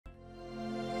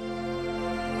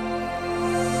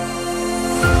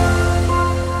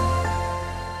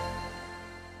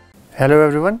Hello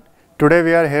everyone. Today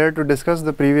we are here to discuss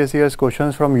the previous year's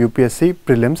questions from UPSC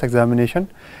Prelims examination,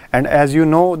 and as you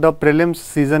know, the Prelims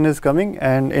season is coming,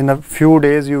 and in a few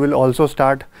days you will also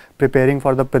start preparing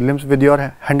for the Prelims with your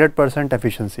 100%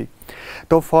 efficiency.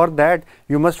 So for that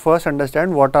you must first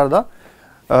understand what are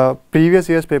the previous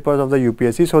year's papers of the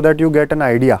UPSC, so that you get an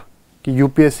idea कि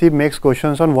UPSC makes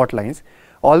questions on what lines.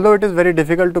 Although it is very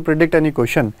difficult to predict any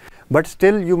question, but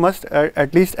still you must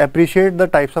at least appreciate the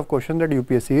types of questions that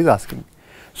UPSC is asking.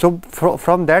 So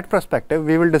from that perspective,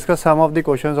 we will discuss some of the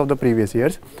questions of the previous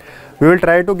years. We will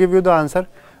try to give you the answer,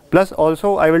 plus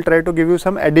also I will try to give you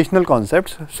some additional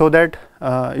concepts so that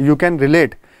you can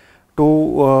relate to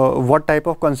what type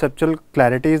of conceptual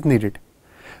clarity is needed.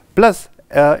 Plus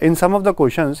in some of the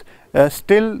questions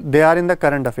still they are in the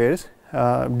current affairs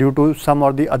due to some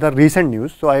or the other recent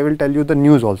news, so I will tell you the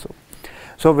news also.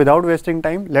 So without wasting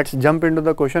time, let's jump into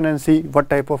the question and see what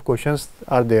type of questions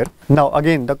are there. Now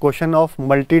again, the question of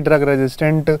multi-drug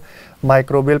resistant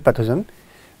microbial pathogen.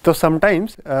 So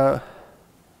sometimes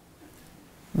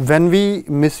when we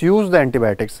misuse the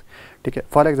antibiotics, okay,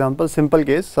 for example, simple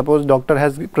case, suppose doctor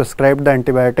has prescribed the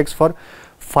antibiotics for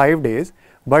 5 days,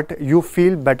 but you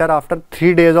feel better after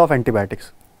 3 days of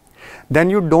antibiotics. Then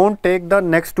you don't take the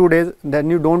next 2 days, then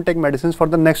you don't take medicines for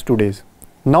the next 2 days.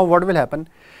 Now what will happen?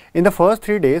 In the first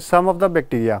 3 days, some of the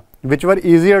bacteria which were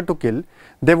easier to kill,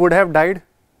 they would have died,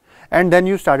 and then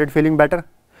you started feeling better.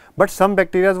 But some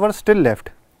bacteria were still left.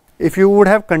 If you would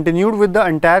have continued with the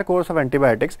entire course of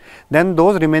antibiotics, then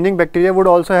those remaining bacteria would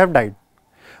also have died.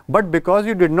 But because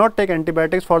you did not take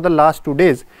antibiotics for the last 2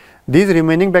 days, these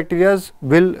remaining bacteria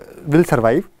will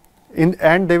survive.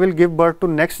 And they will give birth to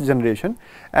next generation,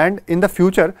 and in the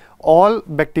future all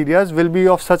bacteria will be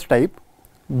of such type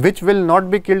which will not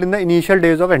be killed in the initial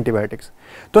days of antibiotics.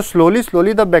 So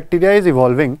slowly the bacteria is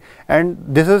evolving, and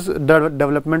this is the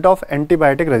development of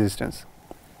antibiotic resistance.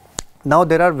 Now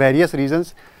there are various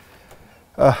reasons.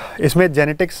 इसमें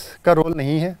genetics का role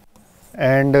नहीं है,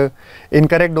 and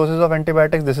incorrect doses of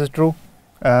antibiotics, this is true.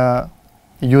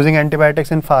 Using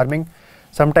antibiotics in farming,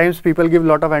 sometimes people give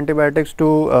lot of antibiotics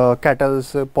to cattle,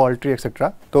 poultry,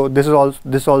 etc. So this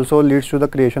also leads to the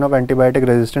creation of antibiotic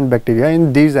resistant bacteria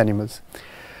in these animals.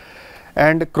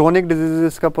 And chronic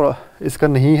diseases का इसका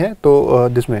नहीं है, तो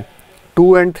जिसमें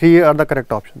 2 and 3 are the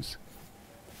correct options.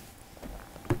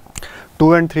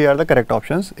 2 and 3 are the correct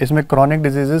options. इसमें chronic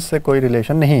diseases से कोई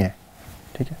relation नहीं है,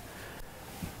 ठीक है.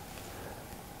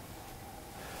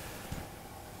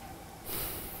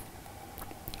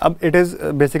 It is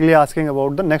basically asking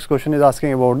about, the next question is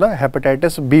asking about the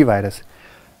hepatitis B virus.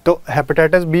 So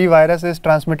hepatitis B virus is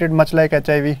transmitted much like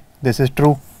HIV. This is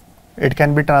true. It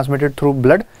can be transmitted through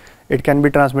blood. It can be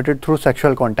transmitted through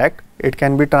sexual contact. It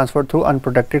can be transferred through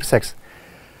unprotected sex.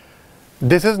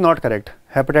 This is not correct.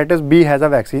 Hepatitis B has a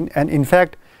vaccine, and in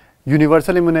fact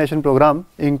universal immunization program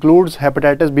includes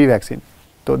hepatitis B vaccine.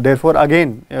 So therefore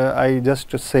again I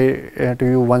just say to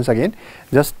you once again,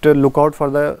 just look out for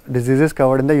the diseases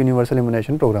covered in the universal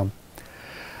immunization program.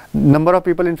 Number of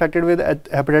people infected with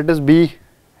hepatitis B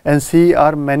and C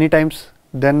are many times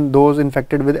than those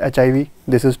infected with HIV.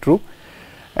 This is true,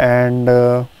 and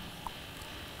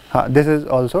this is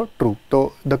also true.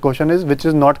 So the question is which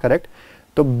is not correct.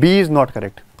 So B is not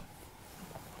correct.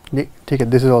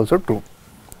 This is also true.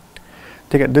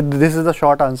 This is the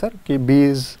short answer कि B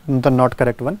is the not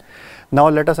correct one. Now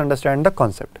let us understand the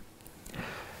concept.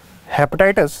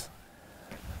 Hepatitis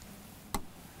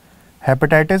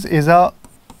is a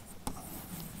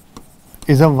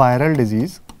viral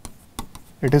disease.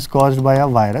 It is caused by a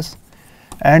virus,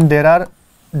 and there are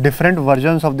different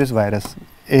versions of this virus: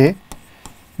 A,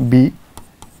 B,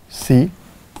 C,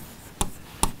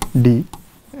 D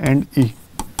and E.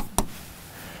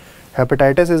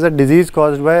 Hepatitis is a disease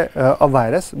caused by a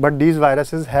virus, but these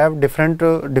viruses have different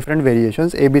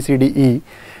variations A, B, C, D, E.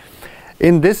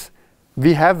 In this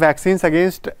we have vaccines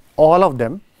against all of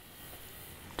them.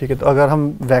 ठीक है, तो अगर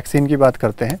हम vaccine की बात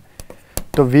करते हैं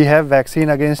तो we have vaccine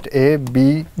against A,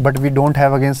 B, but we don't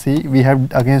have against C. We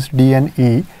have against D and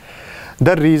E.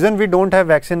 The reason we don't have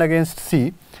vaccine against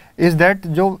C is that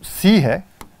जो C है,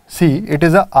 C, it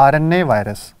is a RNA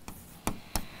virus.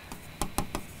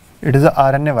 It is a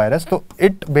RNA virus, so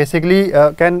it basically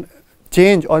can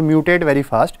change or mutate very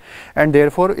fast, and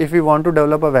therefore if we want to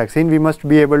develop a vaccine, we must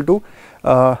be able to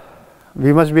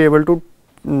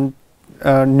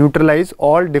neutralize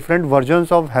all different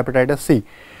versions of hepatitis C,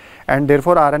 and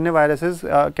therefore RNA viruses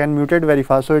can mutate very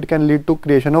fast, so it can lead to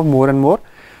creation of more and more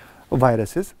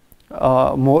viruses.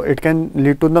 It can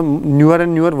lead to the newer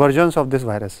and newer versions of this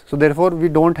virus. So therefore we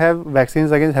don't have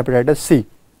vaccines against hepatitis C,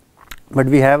 but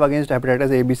we have against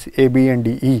hepatitis A, B and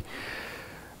D, E.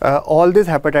 All these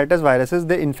hepatitis viruses,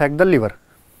 they infect the liver.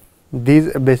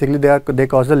 These basically they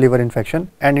cause the liver infection,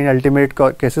 and in ultimate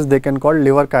cases they can cause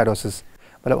liver cirrhosis,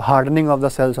 hardening of the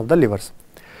cells of the livers.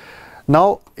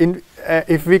 Now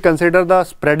if we consider the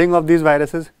spreading of these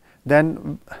viruses,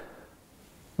 then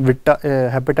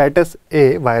hepatitis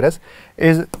A virus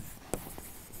is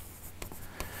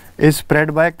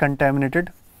spread by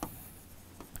contaminated.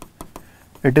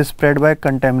 It is spread by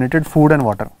contaminated food and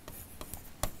water.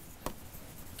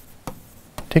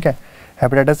 ठीक है,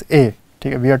 hepatitis A,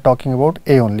 ठीक है, we are talking about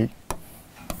A only.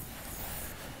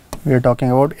 We are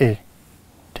talking about A,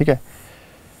 ठीक है.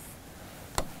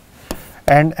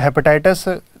 And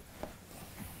hepatitis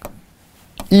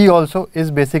E also is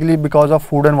basically because of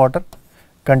food and water,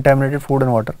 contaminated food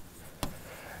and water.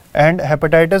 And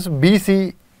hepatitis B,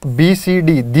 C,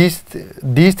 D,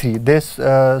 these three, they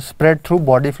spread through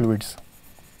body fluids.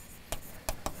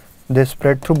 They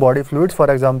spread through body fluids. For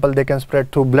example, they can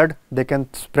spread through blood, they can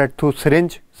spread through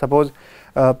syringe. Suppose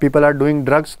people are doing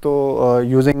drugs, so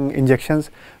using injections,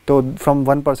 so from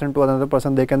one person to another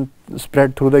person they can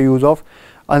spread through the use of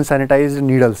unsanitized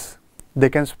needles. They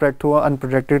can spread through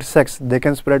unprotected sex. They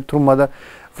can spread through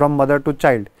from mother to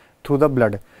child through the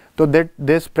blood. So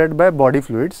they spread by body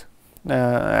fluids,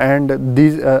 and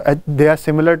these they are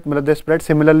similar. They spread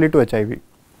similarly to HIV.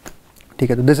 Okay,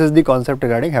 so this is the concept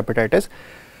regarding hepatitis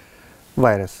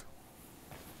virus.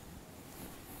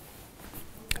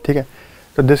 Okay,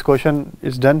 so this question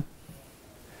is done.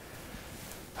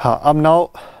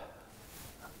 Now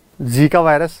Zika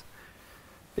virus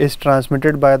is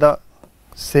transmitted by the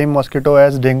same mosquito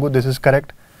as dengue. This is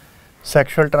correct.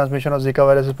 Sexual transmission of Zika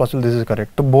virus is possible. This is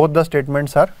correct. So both the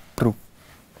statements are true.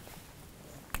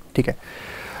 Okay.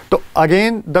 So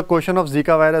again the question of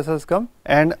Zika virus has come,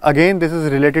 and again this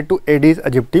is related to Aedes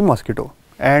aegypti mosquito,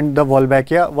 and the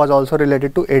Wolbachia was also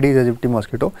related to Aedes aegypti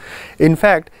mosquito. In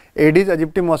fact, Aedes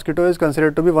aegypti mosquito is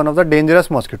considered to be one of the dangerous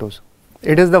mosquitoes.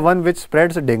 It is the one which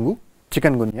spreads dengue,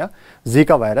 chikungunya,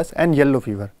 Zika virus and yellow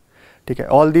fever. Okay.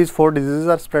 All these 4 diseases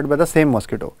are spread by the same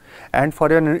mosquito, and for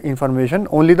your information,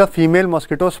 only the female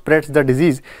mosquito spreads the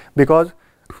disease, because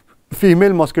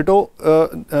female mosquito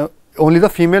only the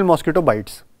female mosquito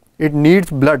bites. It needs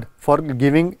blood for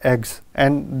giving eggs,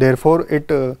 and therefore it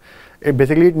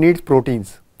basically it needs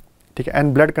proteins. Okay.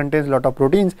 And blood contains lot of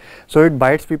proteins, so it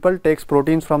bites people, takes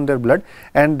proteins from their blood,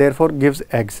 and therefore gives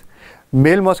eggs.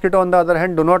 Male mosquito on the other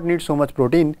hand do not need so much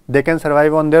protein. They can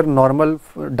survive on their normal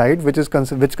diet, which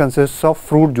consists of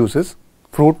fruit juices,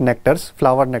 fruit nectars,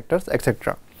 flower nectars,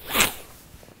 etc.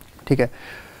 Okay.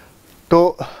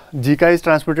 So Zika is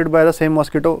transmitted by the same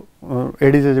mosquito,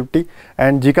 Aedes aegypti,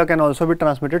 and Zika can also be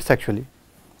transmitted sexually.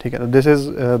 Okay. So this is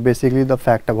basically the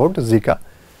fact about Zika.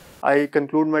 I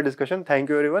conclude my discussion. Thank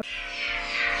you everyone.